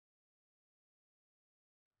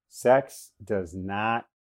Sex does not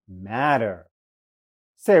matter.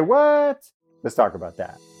 Say what? Let's talk about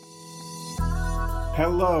that.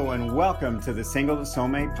 Hello and welcome to the Single to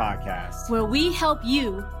Soulmate podcast, where we help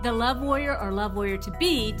you, the love warrior or love warrior to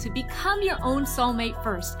become your own soulmate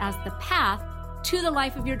first as the path to the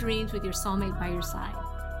life of your dreams with your soulmate by your side.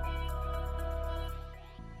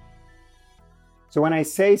 So when I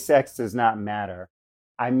say sex does not matter,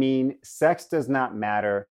 I mean sex does not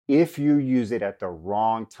matter if you use it at the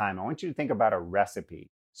wrong time. I want you to think about a recipe.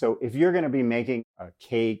 So if you're going to be making a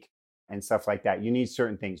cake and stuff like that, you need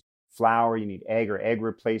certain things. Flour, you need egg or egg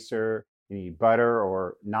replacer, you need butter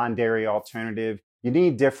or non-dairy alternative. You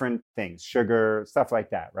need different things, sugar, stuff like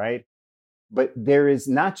that, right? But there is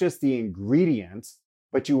not just the ingredients,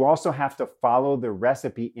 but you also have to follow the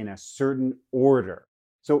recipe in a certain order.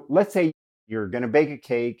 So let's say you're going to bake a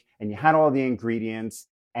cake and you had all the ingredients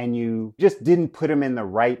and you just didn't put them in the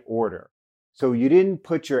right order. So you didn't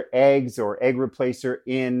put your eggs or egg replacer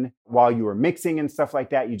in while you were mixing and stuff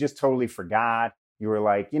like that. You just totally forgot. You were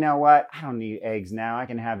like, you know what? I don't need eggs now. I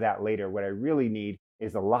can have that later. What I really need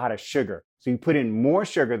is a lot of sugar. So you put in more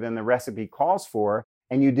sugar than the recipe calls for,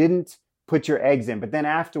 and you didn't put your eggs in. But then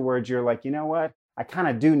afterwards, you're like, you know what? I kind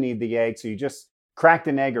of do need the egg. So you just cracked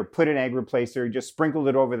an egg or put an egg replacer, just sprinkled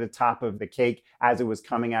it over the top of the cake as it was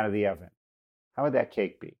coming out of the oven. How would that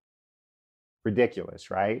cake be? Ridiculous,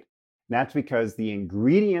 right? And that's because the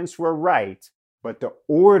ingredients were right, but the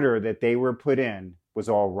order that they were put in was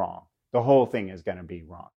all wrong. The whole thing is going to be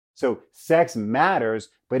wrong. So sex matters,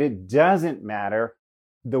 but it doesn't matter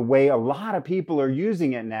the way a lot of people are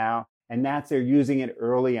using it now. And that's they're using it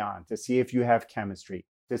early on to see if you have chemistry,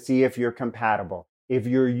 to see if you're compatible. If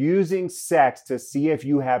you're using sex to see if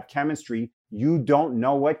you have chemistry, you don't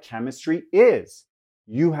know what chemistry is.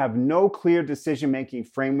 You have no clear decision-making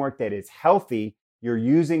framework that is healthy. You're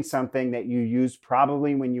using something that you used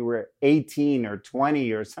probably when you were 18 or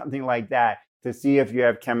 20 or something like that to see if you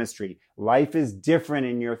have chemistry. Life is different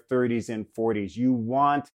in your 30s and 40s. You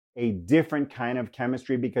want a different kind of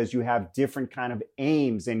chemistry because you have different kind of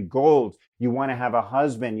aims and goals. You want to have a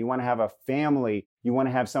husband. You want to have a family. You want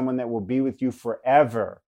to have someone that will be with you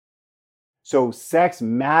forever. So sex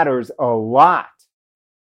matters a lot.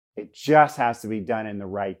 It just has to be done in the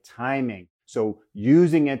right timing. So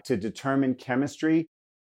using it to determine chemistry,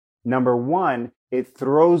 number one, it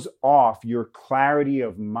throws off your clarity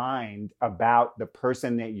of mind about the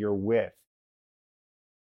person that you're with.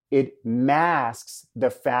 It masks the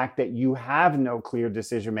fact that you have no clear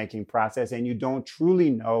decision-making process and you don't truly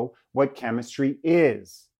know what chemistry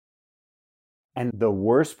is. And the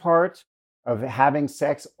worst part of having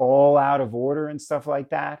sex all out of order and stuff like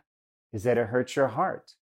that is that it hurts your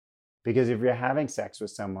heart. Because if you're having sex with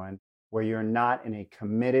someone where you're not in a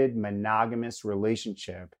committed, monogamous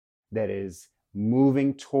relationship that is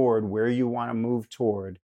moving toward where you want to move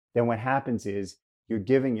toward, then what happens is you're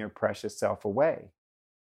giving your precious self away.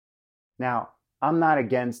 Now, I'm not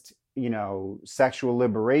against, sexual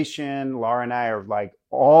liberation. Laura and I are like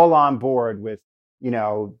all on board with,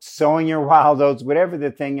 sowing your wild oats, whatever the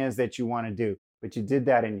thing is that you want to do. But you did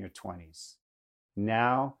that in your 20s.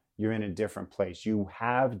 Now you're in a different place. You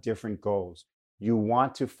have different goals. You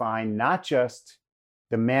want to find not just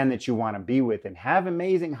the man that you want to be with and have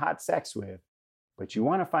amazing hot sex with, but you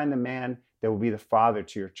want to find the man that will be the father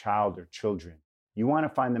to your child or children. You want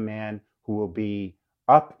to find the man who will be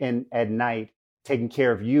up at night taking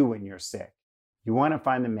care of you when you're sick. You want to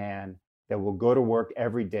find the man that will go to work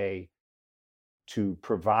every day to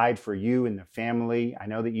provide for you and the family. I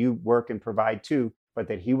know that you work and provide too, but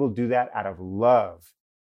that he will do that out of love,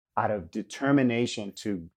 out of determination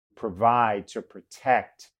to provide, to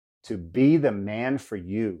protect, to be the man for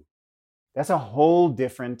you. That's a whole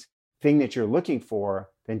different thing that you're looking for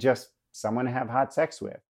than just someone to have hot sex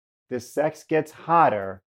with. The sex gets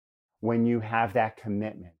hotter when you have that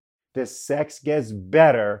commitment. The sex gets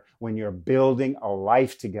better when you're building a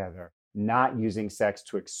life together, not using sex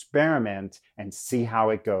to experiment and see how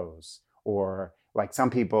it goes. Or like some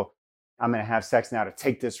people, I'm going to have sex now to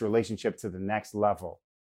take this relationship to the next level.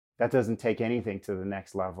 That doesn't take anything to the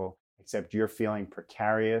next level, except you're feeling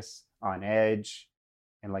precarious, on edge,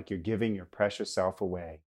 and like you're giving your precious self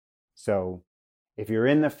away. So if you're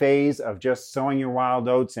in the phase of just sowing your wild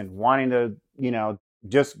oats and wanting to,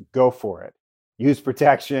 just go for it. Use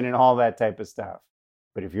protection and all that type of stuff.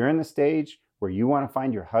 But if you're in the stage where you want to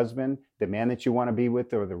find your husband, the man that you want to be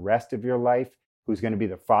with or the rest of your life, who's going to be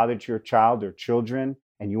the father to your child or children,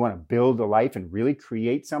 and you want to build a life and really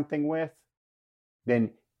create something with, then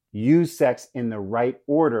use sex in the right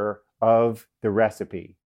order of the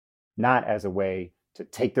recipe, not as a way to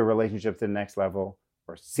take the relationship to the next level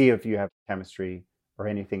or see if you have chemistry or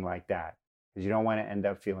anything like that, because you don't want to end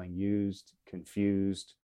up feeling used,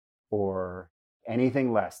 confused, or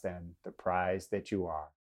anything less than the prize that you are.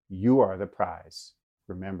 You are the prize.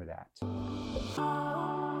 Remember that.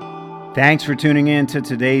 Thanks for tuning in to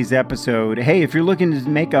today's episode. Hey, if you're looking to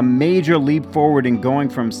make a major leap forward in going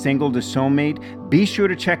from single to soulmate, be sure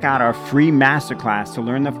to check out our free masterclass to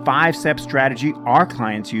learn the 5-step strategy our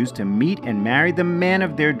clients use to meet and marry the man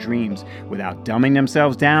of their dreams without dumbing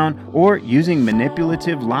themselves down or using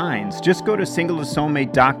manipulative lines. Just go to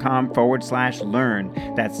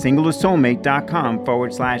singletosoulmate.com/learn. That's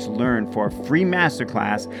singletosoulmate.com/learn for a free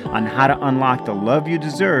masterclass on how to unlock the love you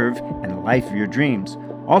deserve and the life of your dreams.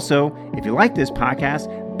 Also, if you like this podcast,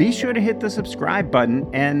 be sure to hit the subscribe button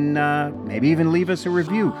and maybe even leave us a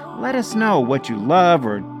review. Let us know what you love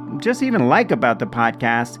or just even like about the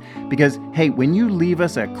podcast, because, hey, when you leave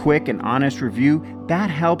us a quick and honest review, that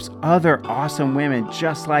helps other awesome women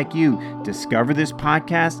just like you discover this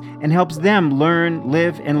podcast and helps them learn,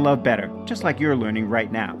 live, and love better, just like you're learning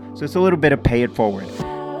right now. So it's a little bit of pay it forward.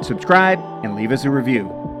 Subscribe and leave us a review.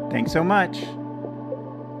 Thanks so much.